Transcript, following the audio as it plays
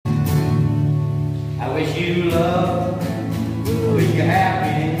wish you love, I wish you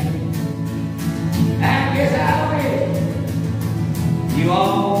happiness. I guess I wish you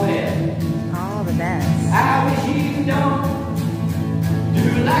all the best. All the best. I wish you don't do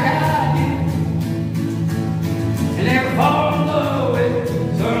like I do and never fall in love with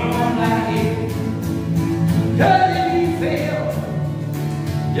someone like you. 'Cause if you feel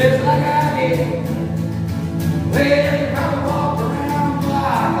just like I did, well, you probably walk around the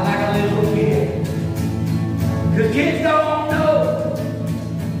block like a little kid. 'Cause kids don't know,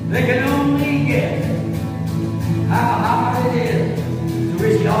 they can only guess how hard it is to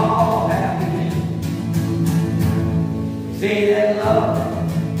wish you all happiness. Say that love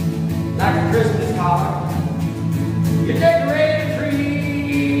like a Christmas card. You decorate a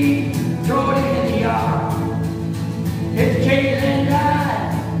tree, throw it in the yard. Hit the chains and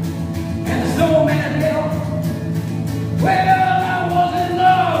die, and the snowman built. Well, I was in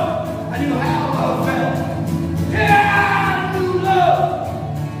love, I knew how love felt. Yeah, I knew love,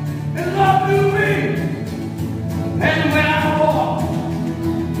 and love knew me. And when I walk,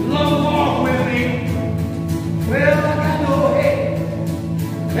 love walked with me. Well, I got no hate,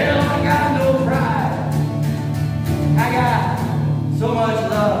 hell, I got no pride. I got so much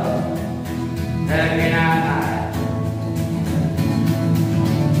love that I cannot hide.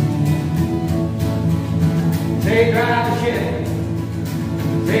 Say drive the ship,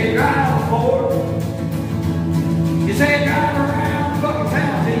 say drive a Ford. You say drive around fucking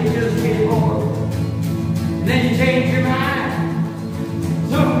town till you just get bored. And then you change your mind,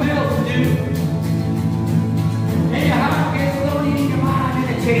 something else to do. And your heart gets lonely in your mind and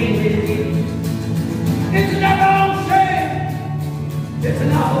it changes you. It's another old shame, it's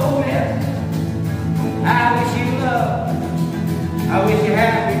another old mess. I wish you love, I wish you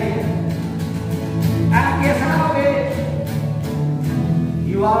happiness. I guess I wish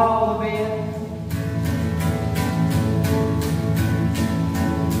you all the best.